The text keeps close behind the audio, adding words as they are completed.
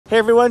Hey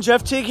everyone,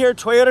 Jeff Teague here,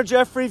 Toyota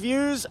Jeff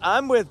Reviews.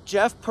 I'm with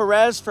Jeff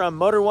Perez from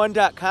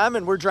Motor1.com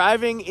and we're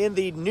driving in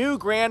the new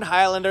Grand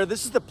Highlander.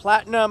 This is the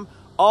Platinum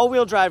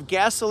all-wheel drive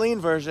gasoline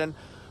version.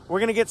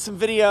 We're gonna get some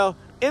video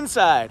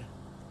inside,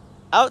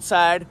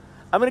 outside.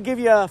 I'm gonna give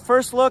you a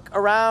first look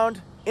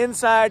around,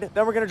 inside,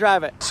 then we're gonna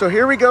drive it. So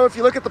here we go. If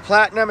you look at the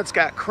Platinum, it's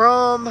got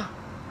chrome,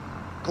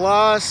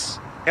 gloss,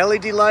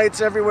 LED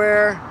lights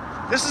everywhere.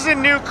 This is a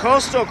new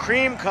coastal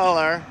cream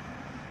color.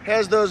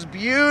 Has those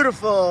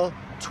beautiful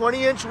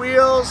 20-inch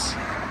wheels.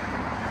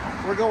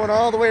 We're going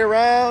all the way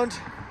around.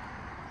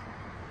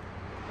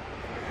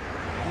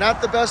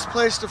 Not the best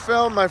place to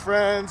film, my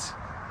friends,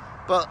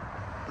 but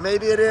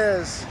maybe it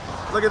is.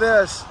 Look at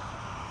this.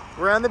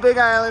 We're on the Big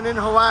Island in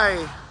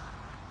Hawaii.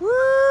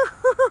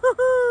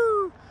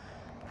 Woo!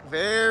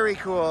 Very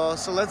cool.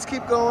 So let's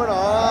keep going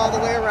all the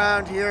way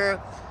around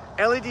here.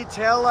 LED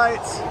tail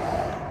lights.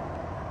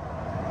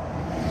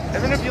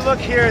 And then if you look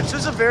here, it's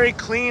just a very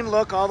clean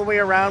look all the way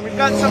around. We've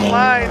got some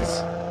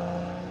lines,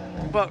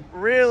 but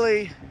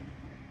really,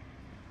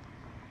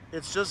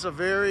 it's just a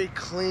very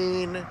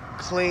clean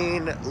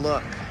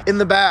look. In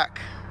the back,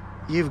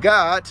 you've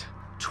got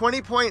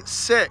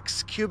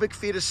 20.6 cubic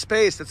feet of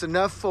space. That's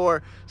enough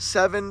for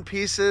 7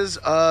 pieces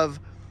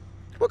of,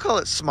 we'll call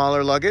it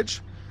smaller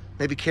luggage,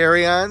 maybe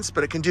carry-ons,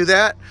 but it can do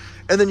that.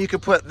 And then you can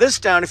put this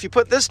down. If you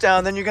put this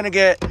down, then you're gonna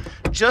get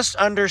just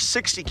under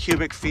 60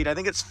 cubic feet. I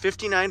think it's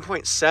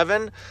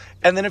 59.7.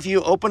 And then if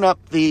you open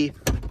up the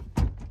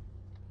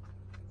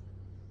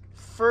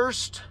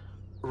first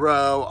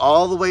row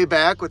all the way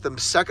back with the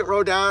second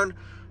row down,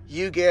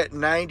 you get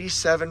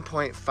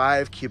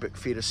 97.5 cubic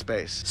feet of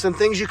space. Some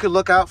things you could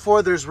look out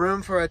for, there's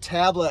room for a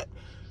tablet.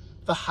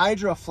 The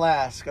hydro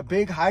flask, a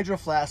big hydro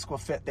flask will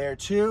fit there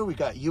too. We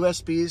got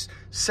USBs,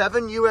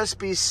 7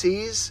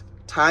 USB-Cs,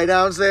 tie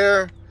downs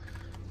there.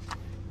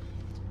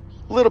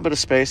 A little bit of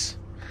space.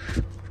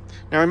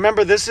 Now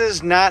remember, this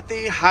is not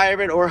the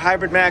hybrid or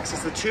hybrid max,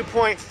 it's the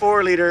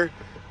 2.4 liter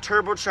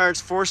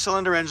turbocharged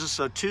 4-cylinder engine,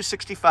 so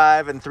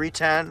 265 and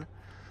 310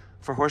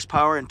 for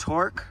horsepower and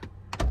torque.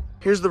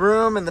 Here's the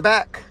room in the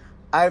back.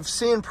 I've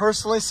seen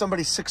personally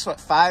somebody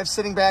 6'5"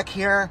 sitting back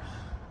here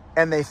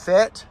and they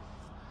fit.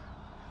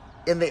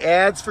 In the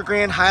ads for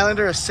Grand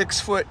Highlander, a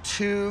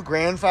 6'2"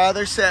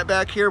 grandfather sat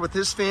back here with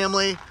his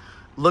family,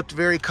 looked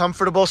very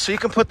comfortable. So you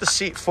can put the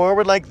seat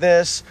forward like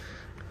this.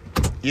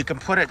 You can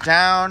put it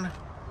down.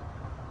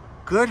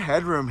 Good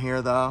headroom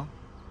here though.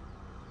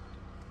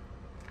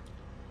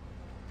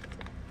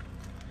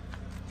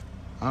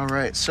 All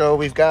right, so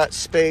we've got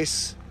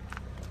space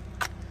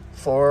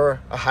for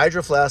a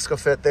hydro flask will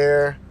fit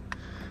there.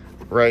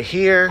 Right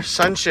here,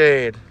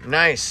 sunshade,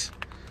 nice.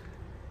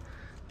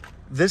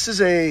 This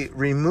is a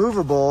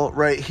removable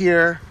right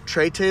here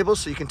tray table,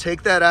 so you can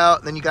take that out,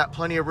 and then you got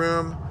plenty of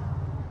room.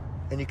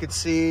 And you can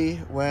see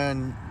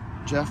when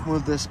Jeff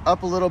moved this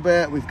up a little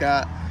bit, we've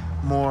got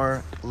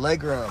more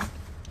leg room.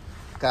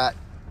 Got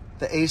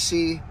the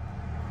AC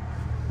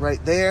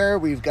right there.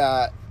 We've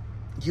got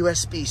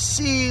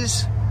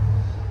USB-Cs.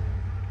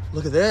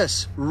 Look at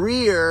this,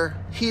 rear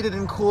heated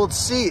and cooled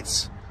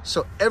seats.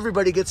 So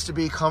everybody gets to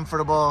be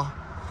comfortable.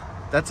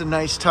 That's a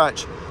nice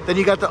touch. Then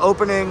you got the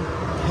opening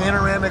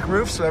panoramic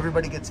roof so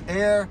everybody gets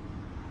air.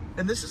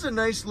 And this is a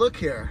nice look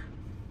here.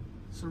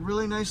 It's a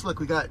really nice look.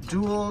 We got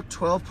dual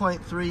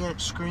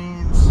 12.3-inch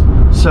screens.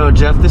 So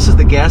Jeff, this is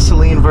the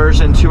gasoline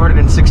version,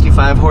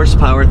 265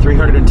 horsepower,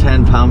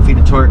 310 pound-feet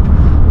of torque.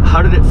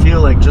 How did it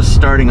feel like just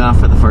starting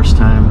off for the first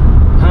time?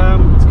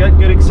 It's got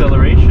good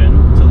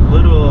acceleration. It's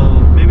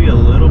maybe a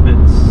little bit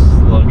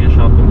sluggish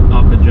off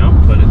the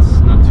jump, but it's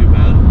not too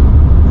bad.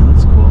 Yeah,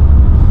 that's cool.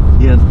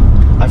 Yeah,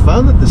 I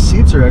found that the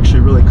seats are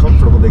actually really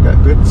comfortable. They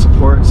got good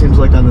support, seems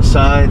like on the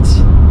sides.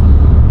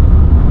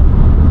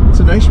 It's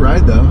a nice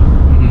ride though.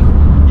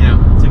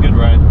 Yeah, it's a good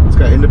ride. It's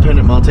got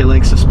independent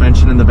multi-link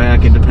suspension in the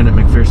back, independent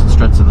McPherson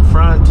struts in the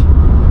front.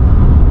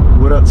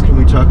 What else can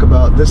we talk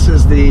about? If this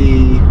is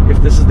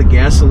the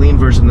gasoline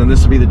version, then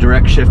this would be the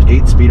direct shift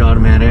 8-speed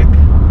automatic.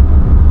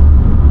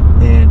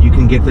 And you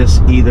can get this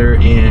either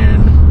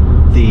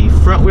in the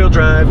front wheel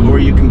drive or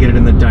you can get it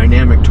in the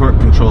dynamic torque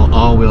control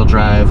all-wheel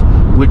drive,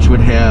 which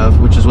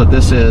is what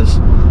this is.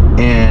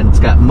 And it's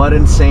got mud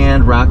and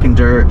sand, rock and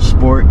dirt,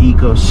 sport,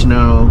 eco,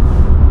 snow,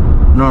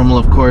 normal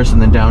of course,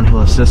 and then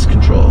downhill assist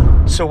control.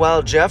 So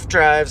while Jeff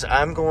drives,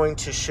 I'm going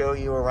to show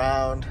you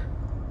around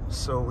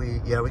so we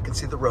can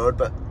see the road,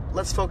 but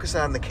let's focus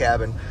on the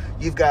cabin.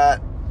 You've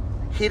got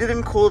heated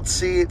and cooled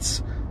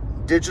seats,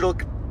 digital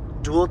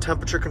dual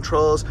temperature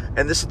controls,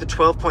 and this is the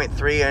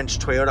 12.3-inch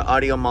Toyota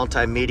Audio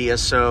Multimedia,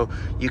 so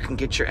you can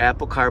get your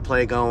Apple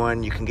CarPlay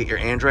going, you can get your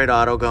Android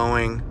Auto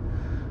going.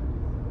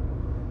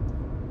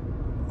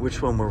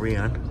 Which one were we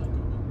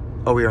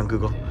on? Oh, we were on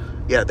Google.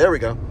 Yeah, there we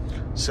go.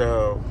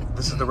 So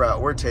this is the route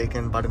we're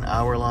taking, about an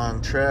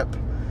hour-long trip.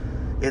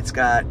 It's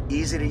got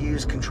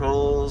easy-to-use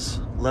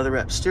controls,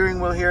 leather-wrapped steering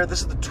wheel here.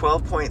 This is the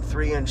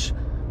 12.3-inch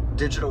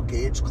digital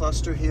gauge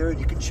cluster here, and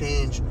you can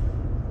change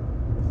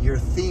your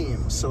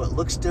theme so it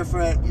looks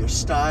different, your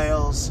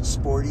styles,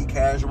 sporty,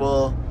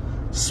 casual,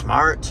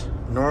 smart,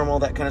 normal,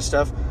 that kind of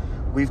stuff.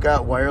 We've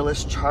got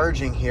wireless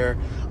charging here.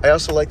 I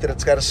also like that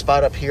it's got a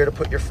spot up here to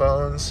put your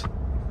phones.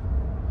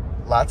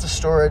 Lots of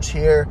storage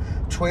here.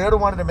 Toyota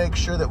wanted to make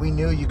sure that we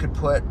knew you could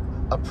put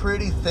a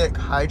pretty thick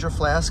Hydro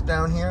Flask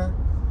down here.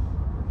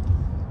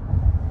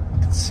 You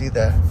can see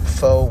the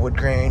faux wood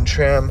grain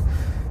trim.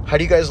 How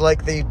do you guys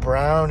like the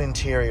brown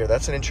interior?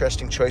 That's an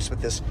interesting choice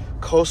with this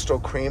coastal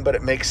cream, but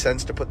it makes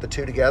sense to put the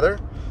two together.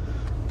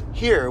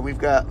 Here we've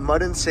got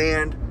mud and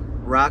sand,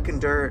 rock and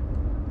dirt,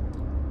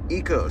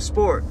 eco,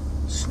 sport,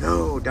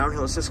 snow,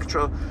 downhill assist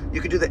control.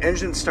 You can do the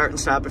engine start and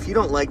stop. If you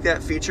don't like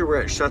that feature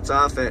where it shuts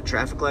off at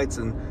traffic lights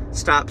and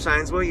stop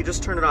signs, well, you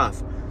just turn it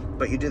off.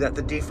 But you do that.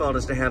 The default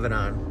is to have it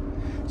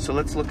on. So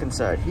let's look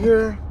inside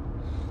here.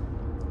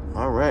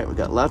 All right, we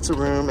got lots of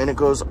room, and it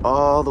goes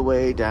all the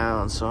way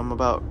down. So I'm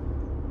about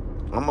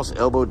almost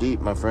elbow deep,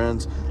 my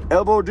friends.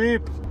 Elbow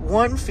deep.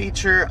 One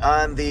feature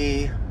on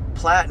the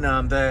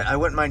Platinum that I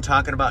wouldn't mind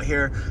talking about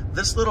here,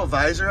 this little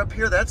visor up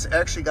here, that's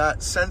actually got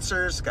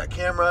sensors, got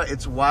camera.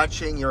 It's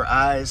watching your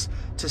eyes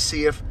to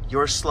see if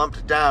you're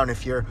slumped down,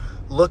 if you're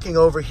looking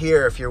over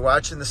here, if you're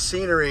watching the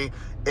scenery,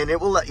 and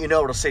it will let you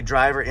know. It'll say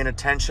driver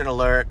inattention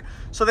alert.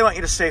 So they want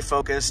you to stay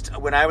focused.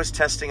 When I was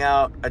testing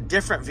out a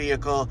different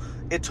vehicle,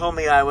 it told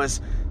me I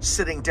was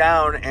sitting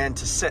down and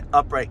to sit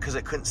upright because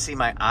it couldn't see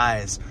my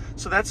eyes.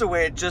 So that's a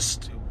way it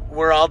just,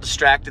 we're all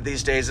distracted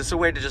these days. It's a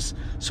way to just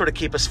sort of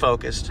keep us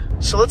focused.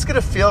 So let's get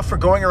a feel for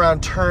going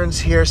around turns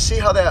here. See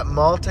how that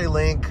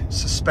multi-link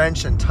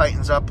suspension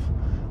tightens up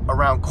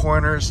around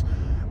corners.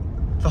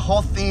 The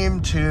whole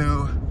theme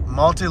to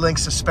multi-link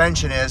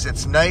suspension is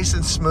it's nice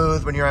and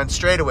smooth when you're on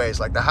straightaways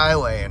like the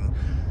highway and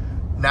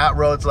not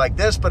roads like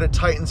this, but it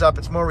tightens up.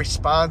 It's more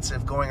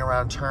responsive going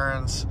around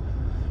turns.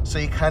 So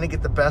you kind of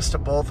get the best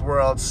of both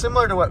worlds,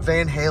 similar to what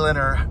Van Halen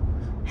or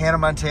Hannah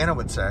Montana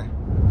would say.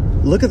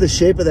 Look at the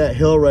shape of that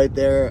hill right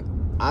there.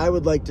 I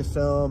would like to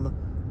film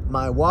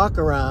my walk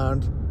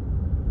around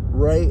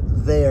right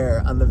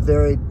there on the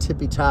very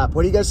tippy top.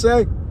 What do you guys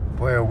say?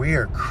 Boy, we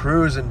are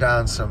cruising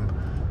down some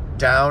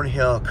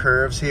downhill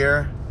curves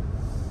here.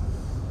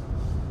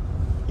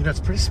 You know, it's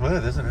pretty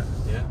smooth, isn't it?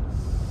 Yeah.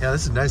 Yeah,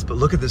 this is nice, but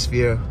look at this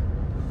view.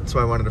 That's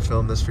why I wanted to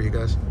film this for you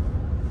guys.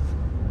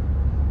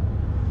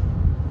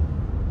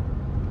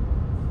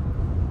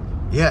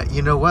 Yeah,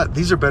 you know what?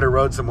 These are better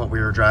roads than what we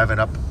were driving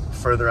up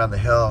further on the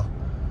hill.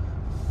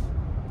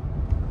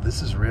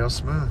 This is real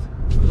smooth.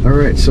 All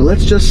right, so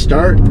let's just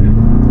start.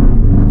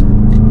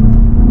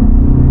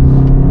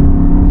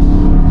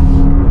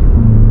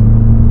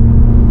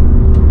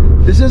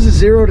 This is a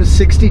 0 to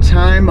 60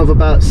 time of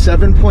about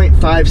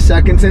 7.5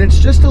 seconds, and it's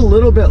just a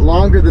little bit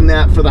longer than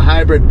that for the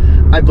hybrid.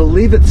 I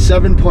believe it's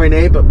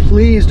 7.8, but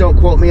please don't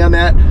quote me on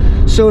that.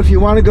 So if you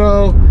want to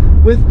go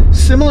with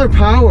similar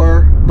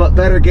power but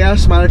better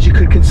gas mileage, you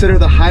could consider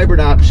the hybrid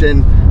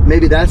option.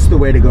 Maybe that's the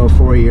way to go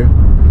for you.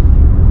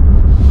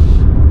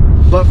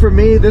 But for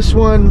me, this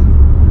one,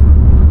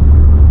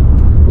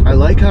 I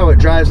like how it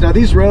drives. Now,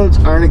 these roads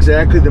aren't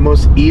exactly the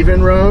most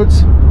even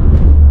roads.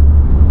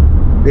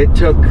 It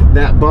took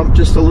that bump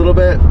just a little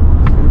bit.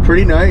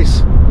 Pretty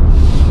nice.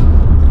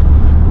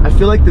 I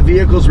feel like the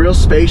vehicle's real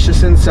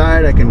spacious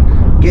inside. I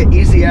can get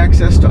easy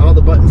access to all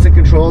the buttons and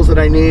controls that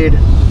I need.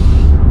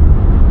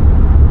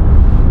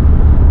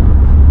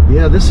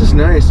 Yeah, this is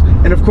nice.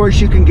 And of course,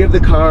 you can give the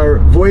car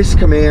voice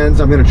commands.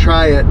 I'm gonna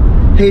try it.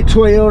 Hey,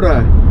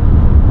 Toyota.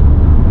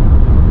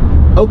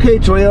 Okay,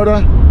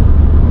 Toyota.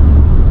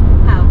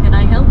 How can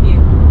I help you?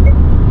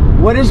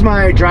 What is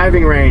my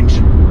driving range?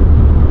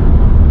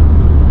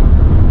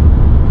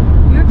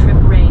 Your trip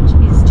range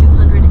is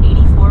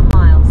 284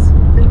 miles.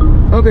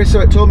 Okay, so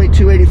it told me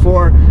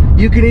 284.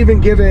 You can even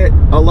give it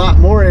a lot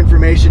more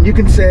information. You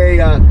can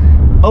say,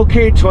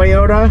 okay,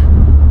 Toyota.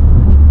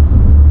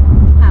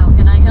 How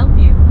can I help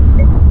you?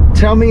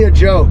 Tell me a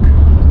joke.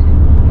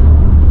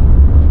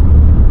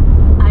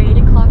 I ate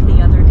a clock the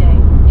other day.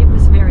 It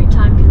was very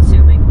time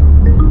consuming.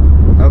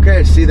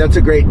 Okay, see, that's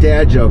a great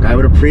dad joke. I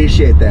would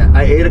appreciate that.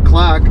 I ate a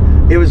clock.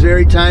 It was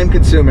very time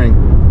consuming.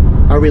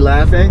 Are we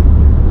laughing?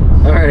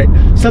 All right.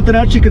 Something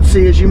else you can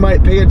see is you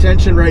might pay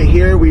attention right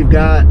here. We've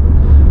got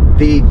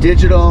the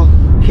digital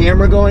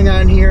camera going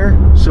on here.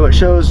 So it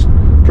shows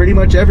pretty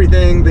much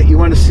everything that you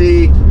want to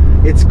see.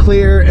 It's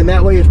clear, and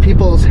that way if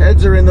people's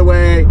heads are in the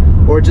way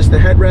or just the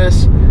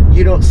headrests,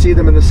 you don't see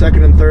them in the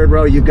second and third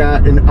row. You've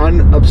got an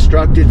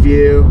unobstructed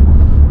view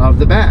of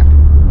the back.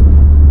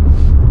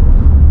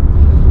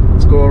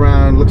 Let's go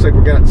around. Looks like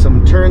we've got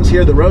some turns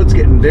here. The road's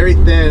getting very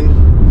thin.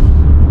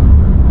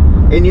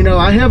 And you know,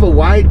 I have a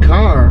wide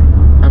car.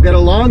 I've got a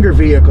longer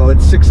vehicle.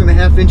 It's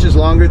 6.5 inches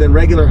longer than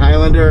regular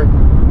Highlander.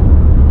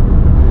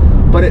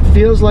 But it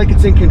feels like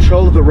it's in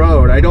control of the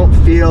road. I don't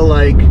feel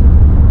like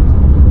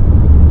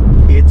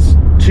it's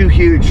too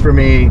huge for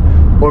me,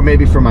 or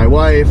maybe for my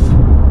wife,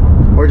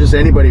 or just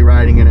anybody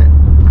riding in it.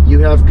 You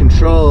have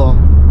control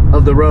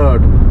of the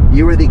road.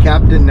 You are the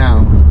captain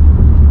now.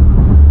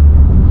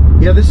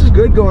 Yeah, this is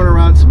good going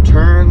around some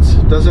turns.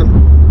 Doesn't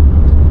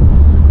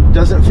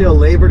feel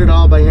labored at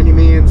all by any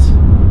means.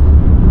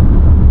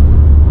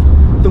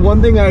 The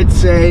one thing I'd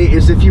say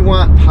is if you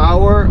want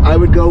power, I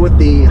would go with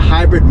the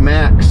Hybrid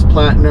Max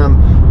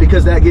Platinum,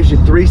 because that gives you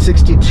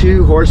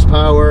 362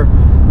 horsepower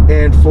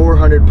and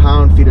 400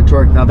 pound-feet of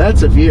torque. Now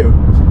that's a view.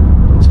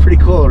 It's pretty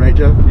cool, right,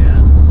 Jeff? Yeah.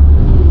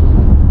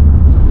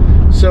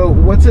 So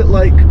what's it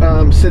like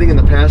sitting in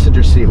the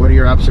passenger seat? What are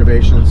your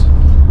observations?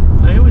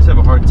 I always have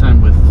a hard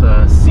time with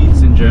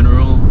seats in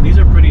general. These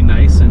are pretty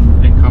nice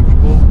and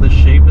comfortable. The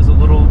shape is a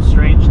little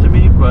strange to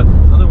me, but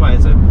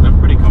otherwise I'm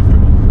pretty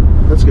comfortable.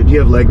 That's good. Do you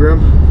have leg room?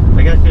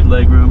 I got good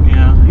leg room,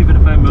 yeah. Even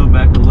if I move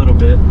back a little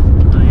bit,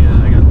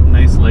 I got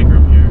nice leg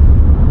room here.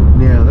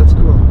 Yeah, that's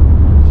cool.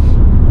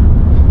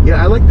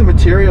 Yeah, I like the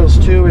materials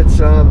too. It's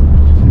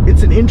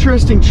an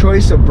interesting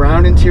choice of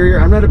brown interior.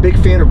 I'm not a big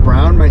fan of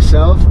brown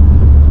myself,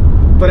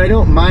 but I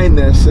don't mind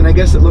this, and I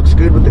guess it looks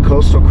good with the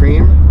coastal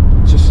cream.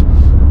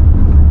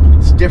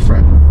 It's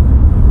different.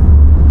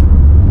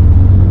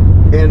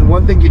 And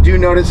one thing you do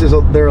notice is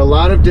there are a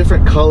lot of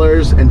different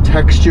colors and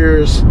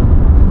textures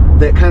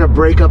that kind of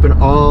break up in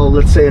all,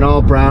 let's say an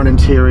all brown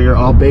interior,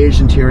 all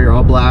beige interior,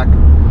 all black.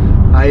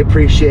 I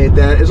appreciate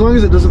that, as long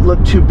as it doesn't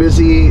look too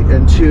busy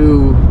and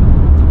too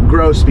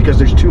gross because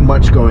there's too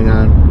much going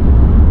on.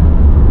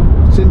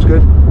 Seems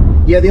good.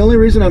 Yeah, the only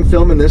reason I'm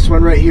filming this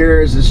one right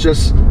here is it's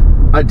just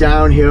a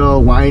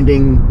downhill,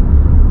 winding,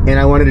 and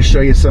I wanted to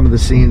show you some of the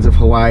scenes of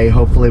Hawaii.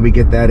 Hopefully we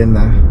get that in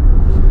the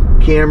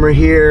camera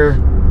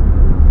here.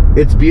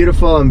 It's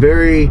beautiful. I'm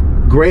very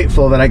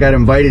grateful that I got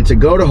invited to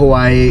go to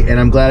Hawaii, and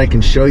I'm glad I can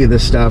show you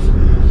this stuff.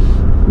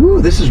 Ooh,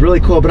 this is really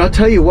cool. But I'll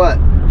tell you what,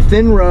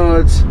 thin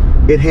roads,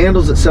 it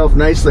handles itself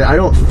nicely. I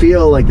don't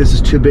feel like this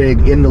is too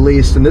big in the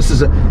least, and this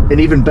is an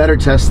even better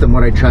test than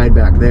what I tried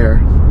back there.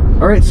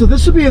 All right, so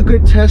this will be a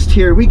good test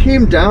here. We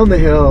came down the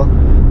hill.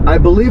 I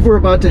believe we're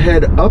about to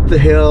head up the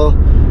hill.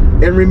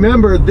 And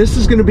remember, this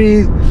is gonna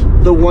be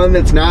the one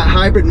that's not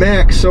Hybrid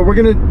Max, so we're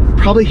gonna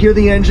probably hear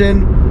the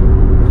engine.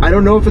 I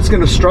don't know if it's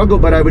gonna struggle,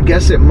 but I would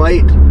guess it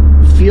might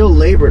feel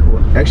labored.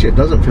 Well, actually, it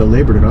doesn't feel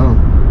labored at all.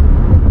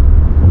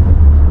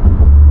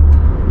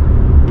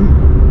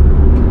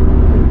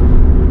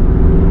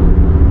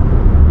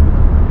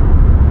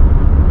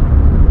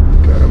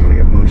 God, I'm gonna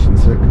get motion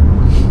sick.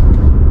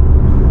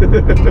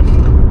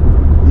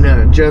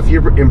 No, Jeff,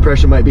 your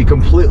impression might be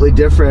completely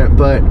different,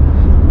 but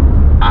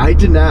I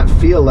did not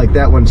feel like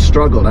that one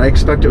struggled. I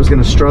expect it was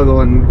going to struggle,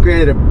 and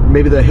granted,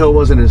 maybe the hill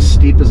wasn't as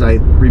steep as I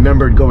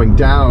remembered going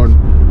down,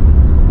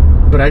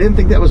 but I didn't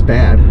think that was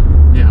bad.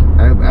 Yeah.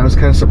 I was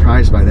kind of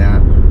surprised by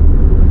that.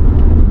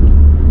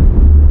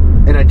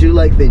 And I do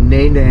like the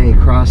Nene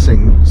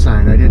crossing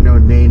sign. I didn't know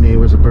Nene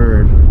was a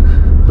bird,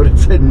 but it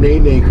said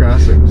Nene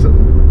crossing, so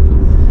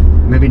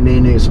maybe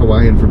Nene is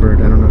Hawaiian for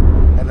bird, I don't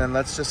know. And then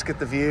let's just get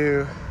the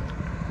view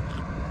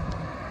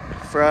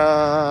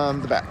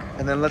from the back.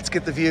 And then let's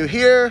get the view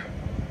here.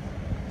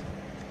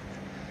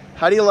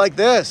 How do you like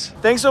this?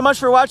 Thanks so much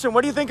for watching.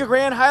 What do you think of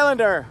Grand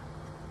Highlander?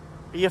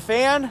 Are you a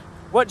fan?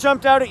 What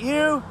jumped out at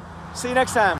you? See you next time.